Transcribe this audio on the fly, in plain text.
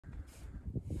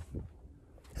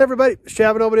everybody,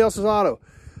 Chevy, nobody else's auto.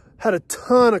 Had a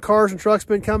ton of cars and trucks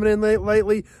been coming in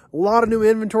lately. A lot of new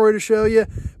inventory to show you.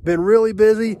 Been really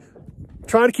busy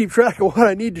trying to keep track of what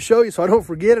I need to show you so I don't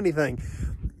forget anything.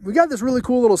 We got this really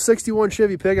cool little 61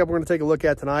 Chevy pickup we're going to take a look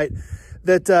at tonight.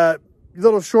 That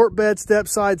little short bed step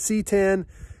side C10.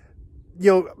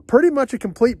 You know, pretty much a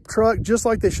complete truck, just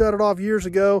like they shut it off years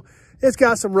ago. It's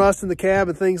got some rust in the cab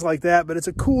and things like that, but it's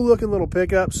a cool looking little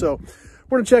pickup. So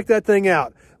we're going to check that thing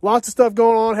out. Lots of stuff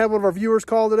going on. Had one of our viewers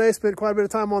call today. Spent quite a bit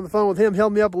of time on the phone with him.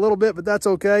 Held me up a little bit, but that's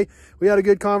okay. We had a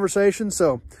good conversation.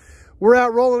 So we're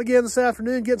out rolling again this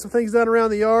afternoon, getting some things done around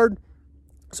the yard.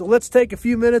 So let's take a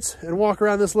few minutes and walk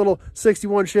around this little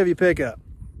 61 Chevy pickup.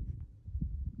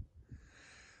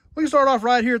 We can start off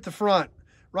right here at the front,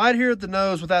 right here at the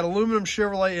nose with that aluminum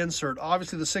Chevrolet insert.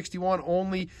 Obviously the 61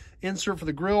 only insert for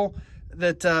the grill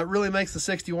that really makes the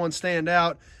 61 stand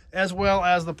out, as well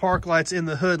as the park lights in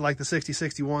the hood like the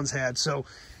 6061s had. So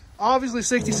obviously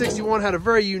 6061 had a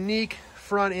very unique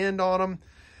front end on them.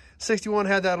 61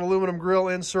 had that aluminum grill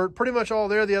insert. Pretty much all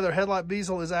there. The other headlight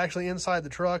bezel is actually inside the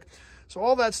truck. So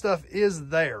all that stuff is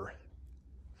there.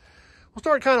 We'll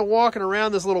start kind of walking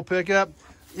around this little pickup.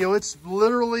 You know, it's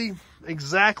literally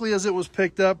exactly as it was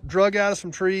picked up, drug out of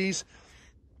some trees.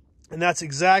 And that's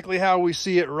exactly how we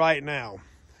see it right now.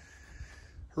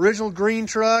 Original green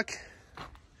truck.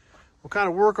 We'll kind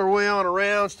of work our way on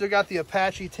around. Still got the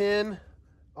Apache 10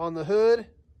 on the hood.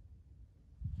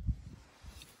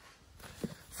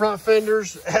 Front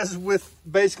fenders, as with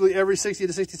basically every 60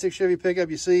 to 66 Chevy pickup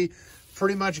you see,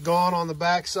 pretty much gone on the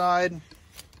back side.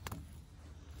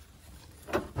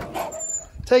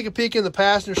 Take a peek in the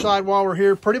passenger side while we're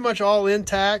here. Pretty much all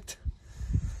intact.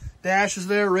 Dash is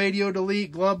there, radio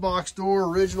delete, glove box door,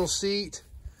 original seat,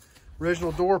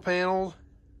 original door panel.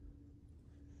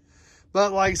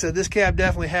 But like I said, this cab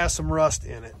definitely has some rust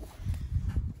in it.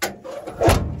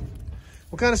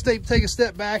 We'll kind of take a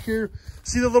step back here.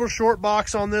 See the little short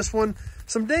box on this one.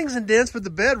 Some dings and dents, but the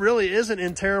bed really isn't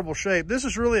in terrible shape. This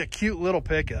is really a cute little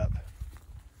pickup.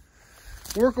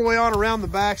 Work our way on around the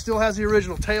back. Still has the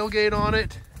original tailgate on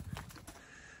it.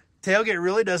 Tailgate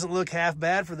really doesn't look half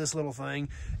bad for this little thing.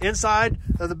 Inside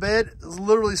of the bed is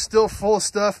literally still full of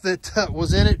stuff that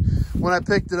was in it when I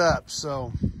picked it up.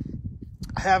 So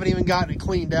I haven't even gotten it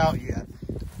cleaned out yet.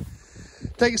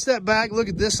 Take a step back, look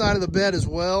at this side of the bed as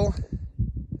well.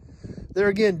 There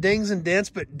again, dings and dents,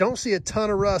 but don't see a ton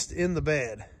of rust in the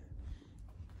bed.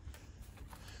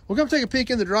 We'll come take a peek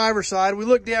in the driver's side. We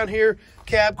look down here,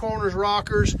 cab corners,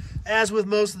 rockers. As with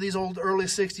most of these old early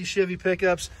 60s Chevy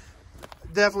pickups,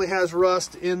 definitely has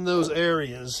rust in those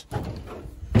areas.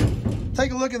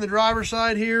 Take a look in the driver's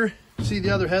side here. See the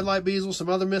other headlight bezel, some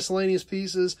other miscellaneous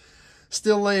pieces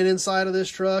still laying inside of this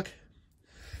truck.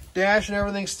 Dash and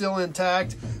everything's still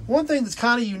intact. One thing that's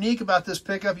kind of unique about this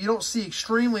pickup, you don't see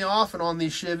extremely often on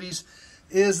these Chevys,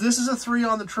 is this is a 3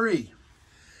 on the tree.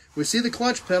 We see the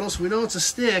clutch pedal, so we know it's a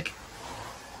stick,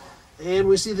 and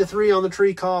we see the 3 on the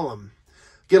tree column.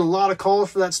 Get a lot of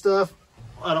calls for that stuff.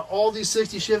 Out of all these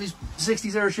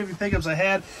 60s era Chevy pickups I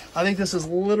had, I think this is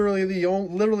literally the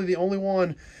only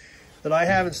one that I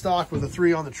have in stock with a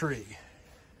 3 on the tree.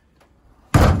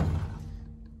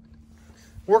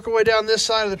 Work our way down this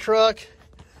side of the truck.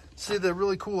 See the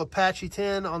really cool Apache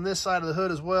 10 on this side of the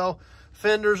hood as well.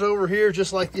 Fenders over here,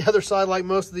 just like the other side, like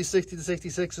most of these 60 to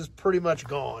 66s, pretty much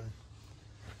gone.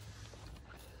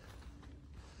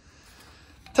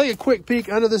 Take a quick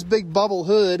peek under this big bubble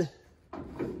hood.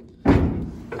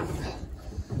 And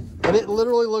it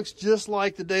literally looks just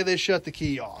like the day they shut the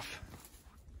key off.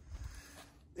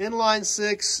 Inline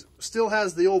 6 still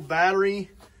has the old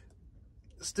battery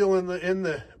still in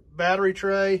the battery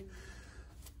tray.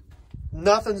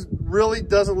 Nothing really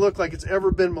doesn't look like it's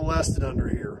ever been molested under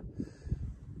here.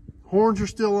 Horns are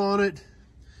still on it.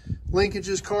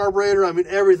 Linkages, carburetor, I mean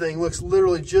everything looks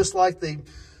literally just like they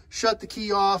shut the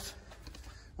key off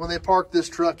when they parked this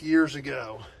truck years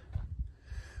ago.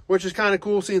 Which is kind of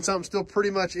cool, seeing something still pretty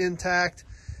much intact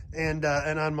and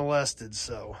unmolested.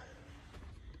 So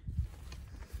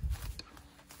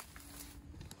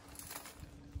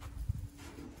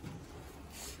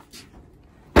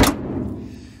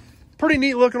pretty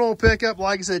neat looking old pickup.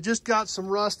 Like I said, just got some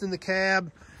rust in the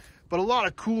cab, but a lot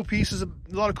of cool pieces, a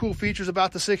lot of cool features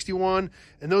about the 61,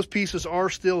 and those pieces are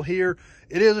still here.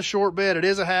 It is a short bed, it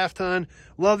is a half ton.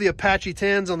 Love the Apache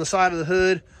 10s on the side of the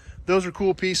hood. Those are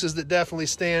cool pieces that definitely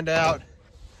stand out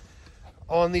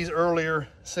on these earlier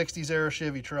 60s era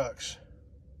Chevy trucks.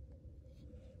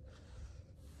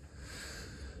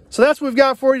 So that's what we've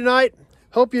got for you tonight.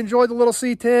 Hope you enjoyed the little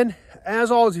C10.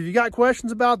 As always, if you got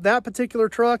questions about that particular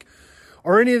truck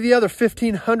or any of the other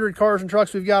 1,500 cars and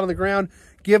trucks we've got on the ground,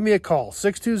 give me a call,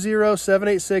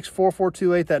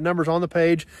 620-786-4428. That number's on the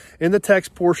page in the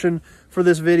text portion for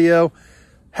this video.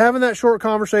 Having that short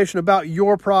conversation about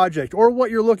your project or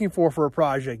what you're looking for a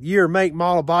project, year, make,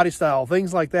 model, body style,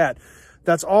 things like that.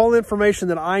 That's all information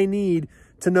that I need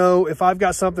to know if I've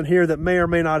got something here that may or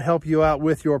may not help you out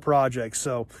with your project.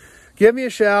 So give me a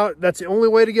shout. That's the only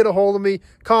way to get a hold of me.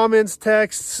 Comments,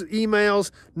 texts,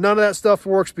 emails, none of that stuff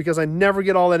works because I never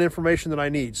get all that information that I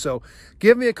need. So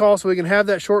give me a call so we can have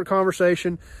that short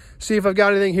conversation, see if I've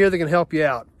got anything here that can help you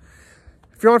out.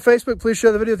 If you're on Facebook, please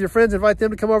share the video with your friends. Invite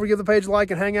them to come over, give the page a like,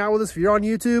 and hang out with us. If you're on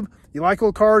YouTube, you like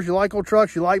old cars, you like old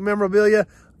trucks, you like memorabilia,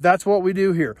 that's what we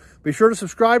do here. Be sure to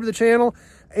subscribe to the channel.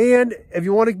 And if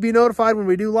you want to be notified when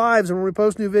we do lives and when we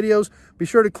post new videos, be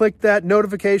sure to click that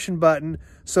notification button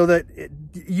so that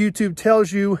YouTube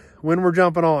tells you when we're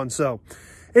jumping on. So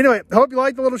anyway, I hope you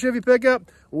like the little Chevy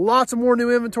pickup. Lots of more new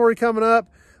inventory coming up.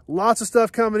 Lots of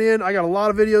stuff coming in. I got a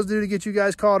lot of videos to do to get you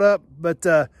guys caught up, but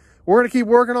we're going to keep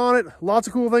working on it. Lots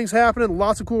of cool things happening.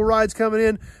 Lots of cool rides coming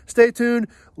in. Stay tuned.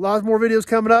 Lots more videos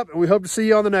coming up, and we hope to see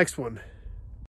you on the next one.